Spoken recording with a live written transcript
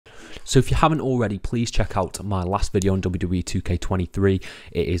So if you haven't already, please check out my last video on WWE 2K23.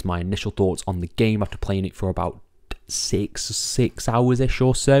 It is my initial thoughts on the game after playing it for about six hours-ish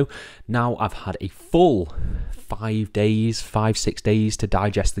or so. Now I've had a full 6 days to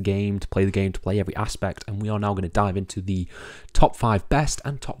digest the game, to play every aspect, and we are now going to dive into the top 5 best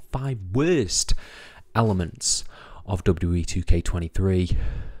and top 5 worst elements of WWE 2K23.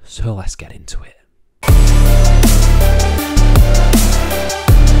 So let's get into it.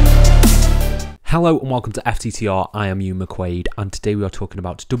 Hello and welcome to FTTR, I am you, McQuaid, and today we are talking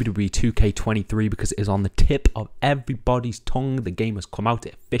about WWE 2K23 because it is on the tip of everybody's tongue. The game has come out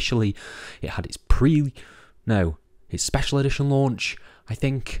officially. It had its its special edition launch, I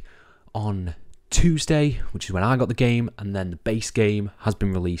think, on Tuesday, which is when I got the game, and then the base game has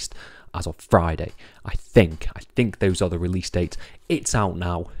been released as of Friday. I think those are the release dates. It's out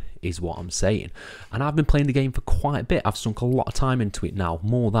now, is what I'm saying. And I've been playing the game for quite a bit. I've sunk a lot of time into it now,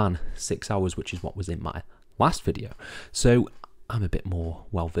 more than 6 hours, which is what was in my last video. So I'm a bit more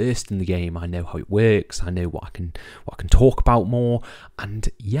well versed in the game. I know how it works. I know what I can talk about more. And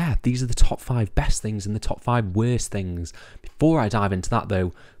yeah, these are the top 5 best things and the top 5 worst things. Before I dive into that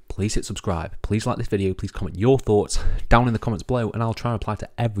though, please hit subscribe. Please like this video. Please comment your thoughts down in the comments below, and I'll try and reply to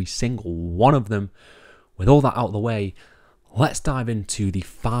every single one of them. With all that out of the way, let's dive into the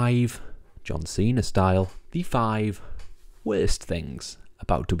 5, John Cena style, the 5 worst things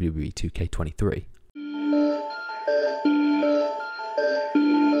about WWE 2K23.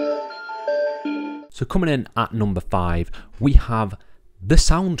 So coming in at number 5, we have the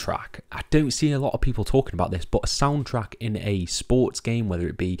soundtrack. I don't see a lot of people talking about this, but a soundtrack in a sports game, whether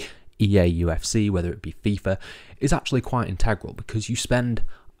it be EA, UFC, whether it be FIFA, is actually quite integral because you spend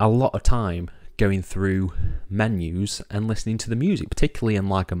a lot of time going through menus and listening to the music, particularly in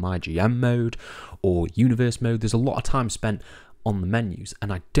like a MyGM mode or universe mode. There's a lot of time spent on the menus,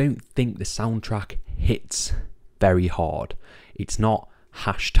 and I don't think the soundtrack hits very hard. It's not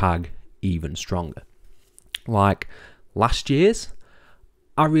hashtag even stronger. Like last year's,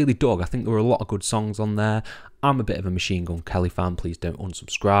 I really dug. I think there were a lot of good songs on there. I'm a bit of a Machine Gun Kelly fan, please don't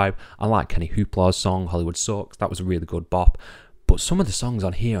unsubscribe. I like Kenny Hoopla's song, Hollywood Sucks. That was a really good bop. But some of the songs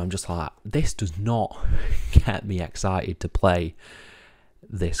on here, I'm just like, this does not get me excited to play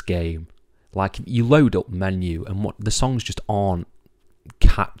this game. Like, you load up menu and the songs just aren't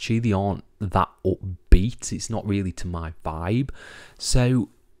catchy. They aren't that upbeat. It's not really to my vibe. So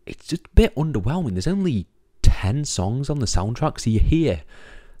it's just a bit underwhelming. There's only 10 songs on the soundtrack, so you hear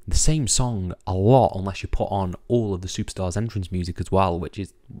the same song a lot unless you put on all of the Superstars entrance music as well, which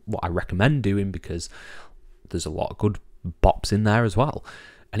is what I recommend doing because there's a lot of good bops in there as well,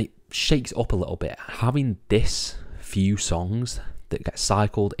 and it shakes it up a little bit. Having this few songs that get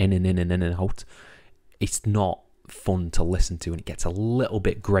cycled in and out, it's not fun to listen to, and it gets a little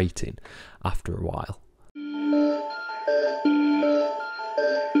bit grating after a while.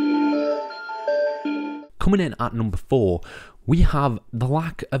 Coming in at number 4, we have the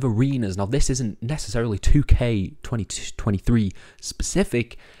lack of arenas. Now this isn't necessarily 2K23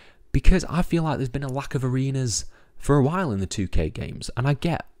 specific, because I feel like there's been a lack of arenas for a while in the 2K games, and I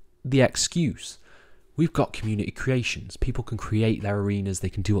get the excuse. We've got community creations. People can create their arenas, they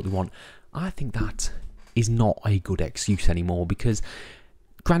can do what they want. I think that is not a good excuse anymore, because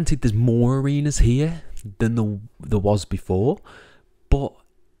granted there's more arenas here than there was before, but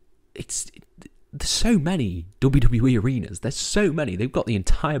there's so many WWE arenas. There's so many. They've got the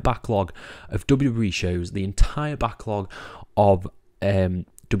entire backlog of WWE shows, the entire backlog of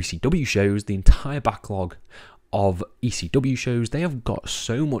WCW shows, the entire backlog of ECW shows. They have got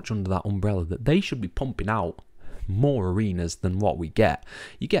so much under that umbrella that they should be pumping out more arenas than what we get.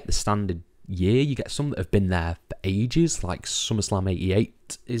 You get the standard year, you get some that have been there for ages, like SummerSlam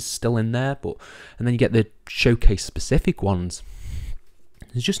 88 is still in there, and then you get the showcase specific ones.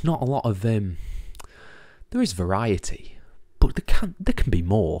 There's just not a lot of there is variety, but there can be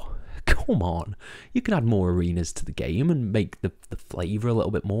more. Come on, you can add more arenas to the game and make the flavour a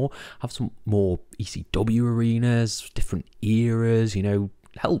little bit more. Have some more ECW arenas, different eras, you know.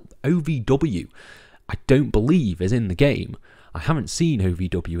 Hell, OVW, I don't believe is in the game. I haven't seen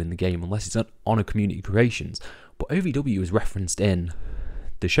OVW in the game unless it's on a Community Creations, but OVW is referenced in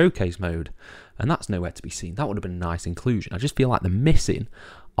the showcase mode, and that's nowhere to be seen. That would have been a nice inclusion. I just feel like they're missing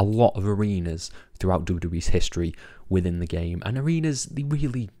a lot of arenas throughout WWE's history within the game, and arenas,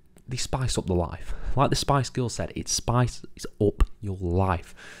 they spice up the life. Like the Spice Girls said, it spices up your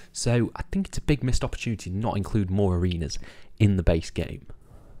life. So I think it's a big missed opportunity to not include more arenas in the base game.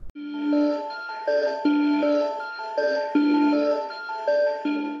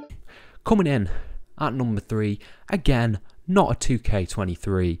 Coming in at number 3, again, not a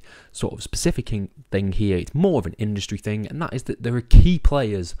 2K23 sort of specific thing here. It's more of an industry thing, and that is that there are key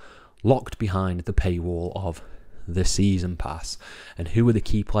players locked behind the paywall of the Season Pass. And who are the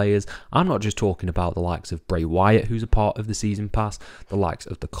key players? I'm not just talking about the likes of Bray Wyatt, who's a part of the Season Pass, the likes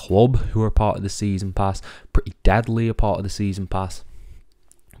of the Club, who are a part of the Season Pass, Pretty Deadly, a part of the Season Pass,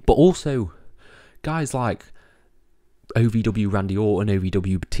 but also guys like OVW Randy Orton,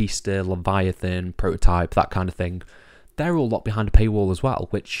 OVW Batista, Leviathan, Prototype, that kind of thing. They're all locked behind a paywall as well,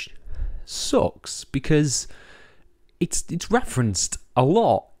 which sucks because it's referenced a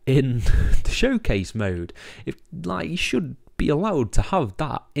lot in the showcase mode. You should be allowed to have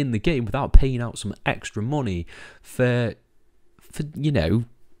that in the game without paying out some extra money for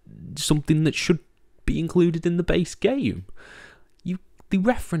something that should be included in the base game. They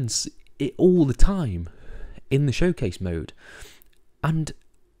reference it all the time in the showcase mode, and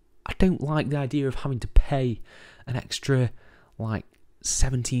I don't like the idea of having to pay an extra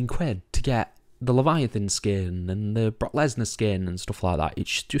 17 quid to get the Leviathan skin and the Brock Lesnar skin and stuff like that. It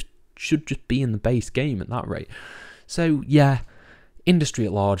should just be in the base game at that rate. So yeah, industry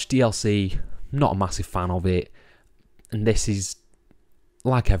at large, DLC, not a massive fan of it, and this is,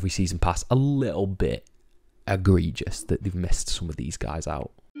 like every Season Pass, a little bit egregious that they've missed some of these guys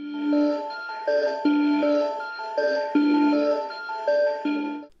out.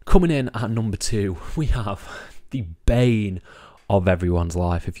 Coming in at number 2, we have the bane of everyone's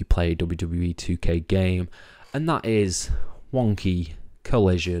life if you play a WWE 2K game, and that is wonky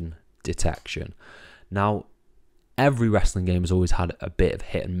collision detection. Now, every wrestling game has always had a bit of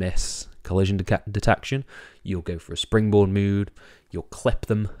hit and miss collision detection. You'll go for a springboard move, you'll clip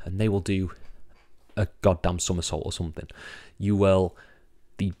them, and they will do a goddamn somersault or something. You will...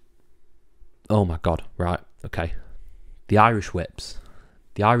 Oh my god, right, okay. The Irish whips.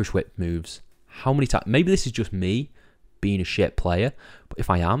 The Irish whip moves. How many times... Maybe this is just me being a shit player, but if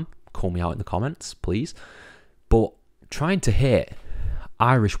I am, call me out in the comments, please. But trying to hit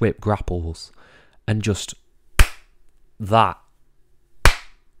Irish whip grapples and just that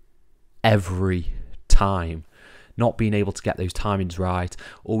every time, not being able to get those timings right,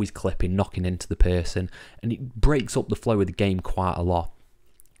 always clipping, knocking into the person, and it breaks up the flow of the game quite a lot.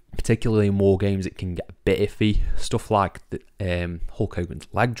 Particularly in war games, it can get a bit iffy. Stuff like the Hulk Hogan's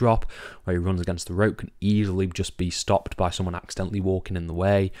leg drop, where he runs against the rope, can easily just be stopped by someone accidentally walking in the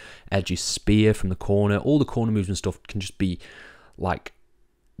way. Edge's spear from the corner, all the corner moves and stuff can just be like,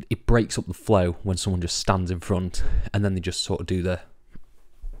 it breaks up the flow when someone just stands in front and then they just sort of do the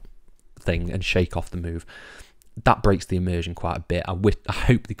thing and shake off the move. That breaks the immersion quite a bit. I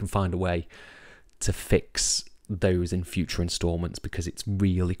hope they can find a way to fix those in future installments, because it's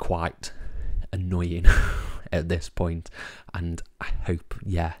really quite annoying at this point, and I hope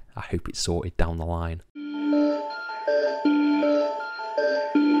it's sorted down the line.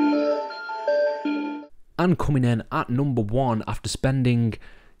 And coming in at number 1 after spending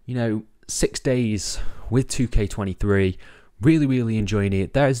 6 days with 2K23, really enjoying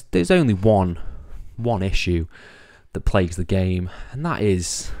it. There's only one issue that plagues the game, and that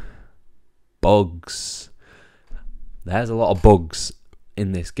is bugs. There's a lot of bugs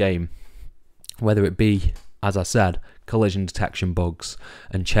in this game, whether it be, as I said, collision detection bugs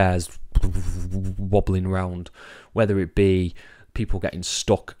and chairs wobbling around, whether it be people getting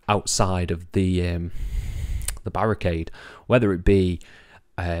stuck outside of the barricade, whether it be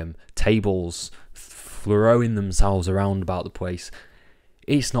tables throwing themselves around about the place.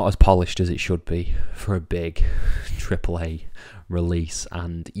 It's not as polished as it should be for a big AAA release,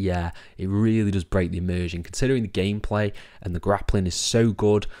 and yeah, it really does break the immersion. Considering the gameplay and the grappling is so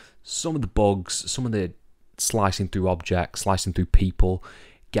good, some of the bugs, some of the slicing through objects, slicing through people,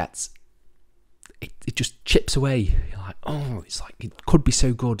 it just chips away. You're like, oh, it's like it could be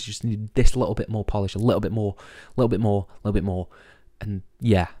so good. You just need this little bit more polish, a little bit more, and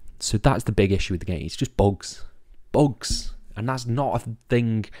yeah. So that's the big issue with the game. It's just bugs, and that's not a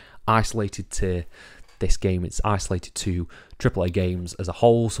thing isolated to this game. It's isolated to AAA games as a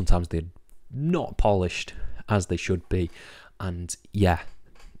whole. Sometimes they're not polished as they should be, and yeah,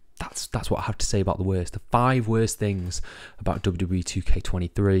 that's what I have to say about the 5 worst things about WWE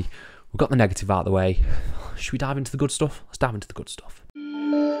 2K23. We've got the negative out of the way. Should we dive into the good stuff? Let's dive into the good stuff.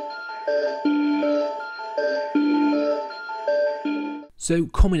 So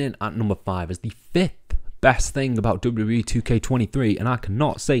coming in at number 5 is the 5th best thing about WWE 2K23, and I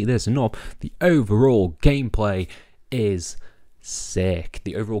cannot say this enough, the overall gameplay is sick.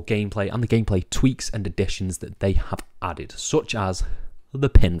 The overall gameplay and the gameplay tweaks and additions that they have added, such as the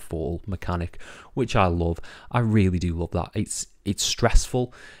pinfall mechanic, which I love. I really do love that. It's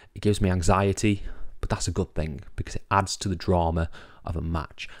stressful, it gives me anxiety, but that's a good thing because it adds to the drama of a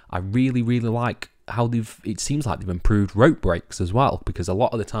match. I really, really like how it seems like they've improved rope breaks as well, because a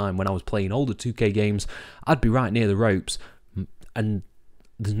lot of the time when I was playing older 2K games, I'd be right near the ropes and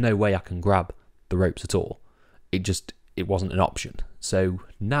there's no way I can grab the ropes at all. It wasn't an option. So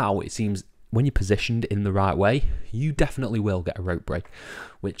now it seems when you're positioned in the right way, you definitely will get a rope break,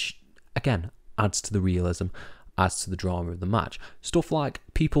 which again adds to the realism, adds to the drama of the match. Stuff like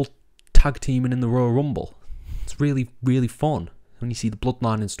people tag teaming in the Royal Rumble. It's really, really fun. When you see the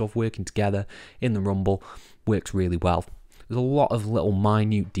Bloodline and stuff working together in the Rumble, works really well. There's a lot of little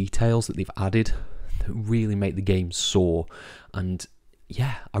minute details that they've added that really make the game soar. And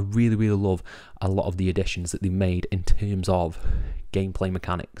yeah, I really, really love a lot of the additions that they've made in terms of gameplay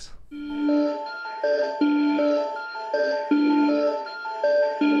mechanics.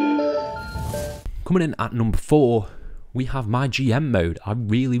 Coming in at number 4, we have my GM mode. I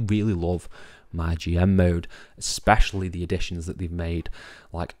really, really love my GM mode, especially the additions that they've made.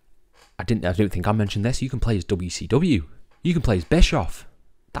 Like, I don't think I mentioned this. You can play as WCW. You can play as Bischoff.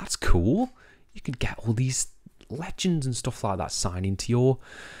 That's cool. You can get all these legends and stuff like that signing to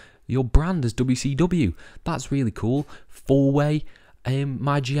your brand as WCW. That's really cool. 4-way.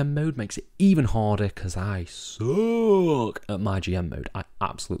 My GM mode makes it even harder because I suck at my GM mode. I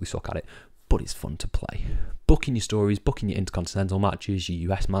absolutely suck at it, but it's fun to play. Booking your stories, booking your intercontinental matches,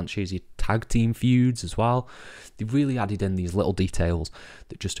 your US matches, your tag team feuds as well. They've really added in these little details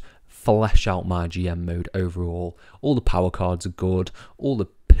that just flesh out my GM mode overall. All the power cards are good, all the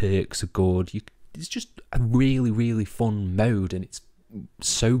perks are good. It's just a really, really fun mode, and it's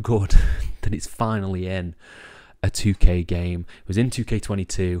so good that it's finally in a 2K game. It was in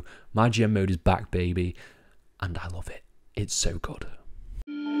 2K22. My GM mode is back, baby, and I love it. It's so good.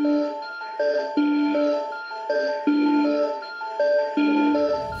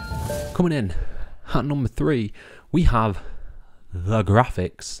 Coming in at number 3, we have the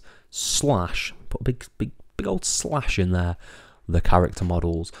graphics / put a big old slash in there, the character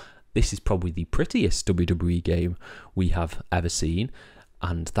models. This is probably the prettiest WWE game we have ever seen,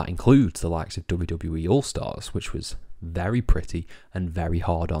 and that includes the likes of WWE All-Stars, which was very pretty and very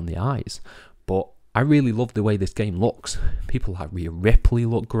hard on the eyes. But I really love the way this game looks. People like Rhea Ripley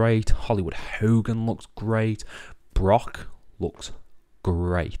look great, Hollywood Hogan looks great, Brock looks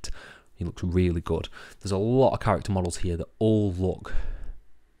great. He looks really good. There's a lot of character models here that all look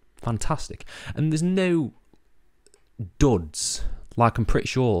fantastic. And there's no duds. Like, I'm pretty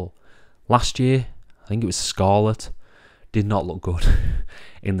sure last year, I think it was Scarlett, did not look good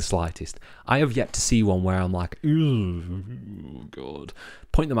in the slightest. I have yet to see one where I'm like, ooh, God.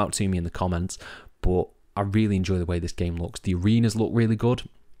 Point them out to me in the comments. But I really enjoy the way this game looks. The arenas look really good.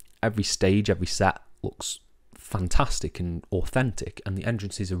 Every stage, every set looks fantastic and authentic, and the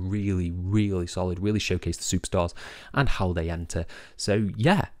entrances are really, really solid, really showcase the superstars and how they enter. So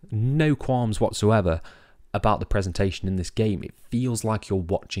yeah, no qualms whatsoever about the presentation in this game. It feels like you're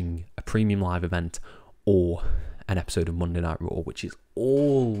watching a premium live event or an episode of Monday Night Raw, which is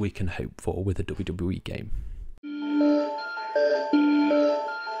all we can hope for with a WWE game.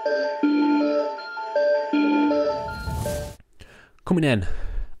 Coming in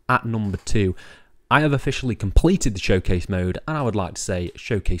at number 2, I have officially completed the showcase mode, and I would like to say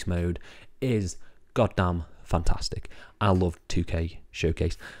showcase mode is goddamn fantastic. I love 2K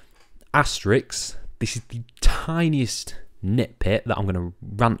showcase. Asterix, this is the tiniest nitpick that I'm going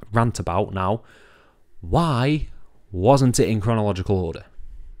to rant about now. Why wasn't it in chronological order?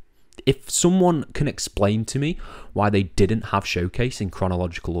 If someone can explain to me why they didn't have showcase in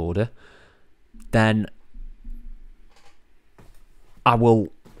chronological order, then I will,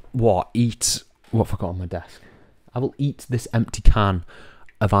 what have I got on my desk? I will eat this empty can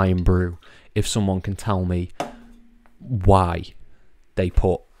of Iron Brew if someone can tell me why they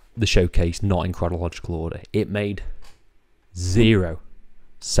put the showcase not in chronological order. It made 0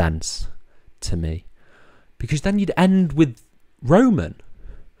 sense to me. Because then you'd end with Roman,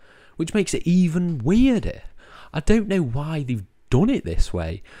 which makes it even weirder. I don't know why they've done it this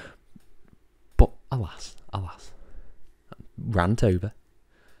way, but alas. Rant over.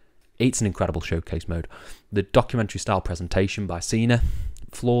 It's an incredible showcase mode. The documentary style presentation by Cena,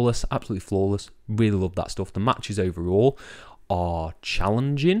 flawless, absolutely flawless. Really love that stuff. The matches overall are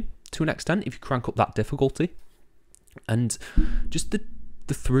challenging to an extent if you crank up that difficulty. And just the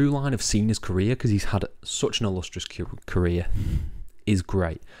through line of Cena's career, because he's had such an illustrious career, is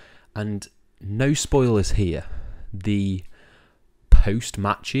great. And no spoilers here. The post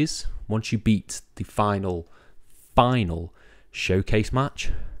matches, once you beat the final showcase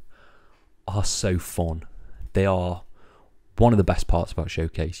match, are so fun. They are one of the best parts about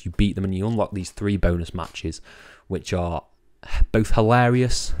Showcase. You beat them and you unlock these 3 bonus matches, which are both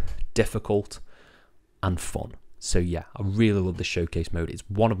hilarious, difficult, and fun. So yeah, I really love the Showcase mode. It's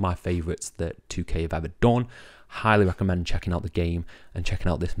one of my favourites that 2K have ever done. Highly recommend checking out the game and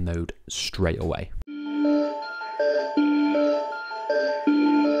checking out this mode straight away.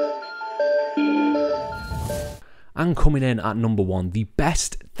 And coming in at number 1, the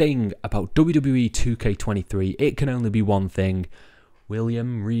best thing about WWE 2K23, it can only be one thing.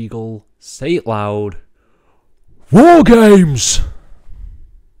 William Regal, say it loud. War Games!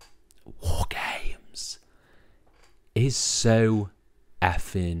 War Games is so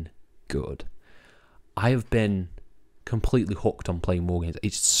effing good. I have been completely hooked on playing War Games.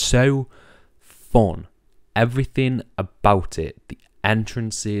 It's so fun. Everything about it, the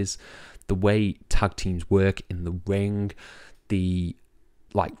entrances, the way tag teams work in the ring, the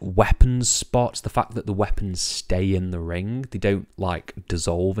like weapons spots, the fact that the weapons stay in the ring, they don't like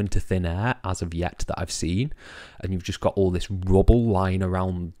dissolve into thin air as of yet that I've seen, and you've just got all this rubble lying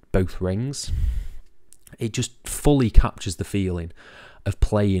around both rings. It just fully captures the feeling of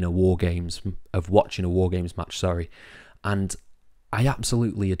playing a War Games, of watching a War Games match, sorry, and I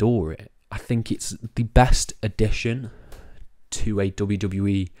absolutely adore it. I think it's the best addition to a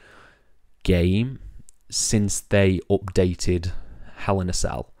WWE game since they updated Hell in a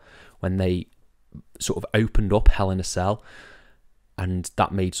Cell, when they sort of opened up Hell in a Cell, and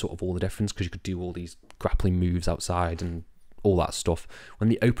that made sort of all the difference because you could do all these grappling moves outside and all that stuff. When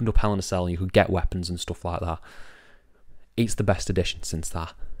they opened up Hell in a Cell and you could get weapons and stuff like that, it's the best addition since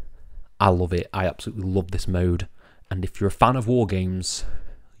that. I love it. I absolutely love this mode, and if you're a fan of War Games,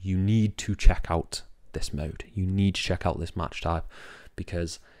 you need to check out this mode. You need to check out this match type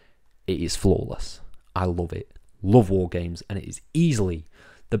because it is flawless. I love it. Love War Games, and it is easily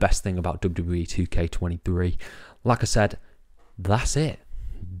the best thing about WWE 2K23. Like I said, that's it.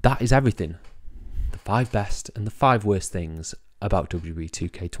 That is everything. The 5 best and the 5 worst things about WWE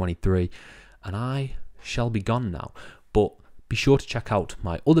 2K23. And I shall be gone now. But be sure to check out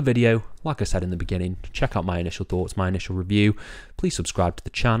my other video. Like I said in the beginning, check out my initial thoughts, my initial review. Please subscribe to the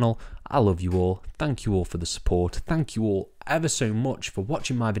channel. I love you all. Thank you all for the support. Thank you all ever so much for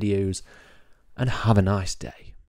watching my videos. And have a nice day.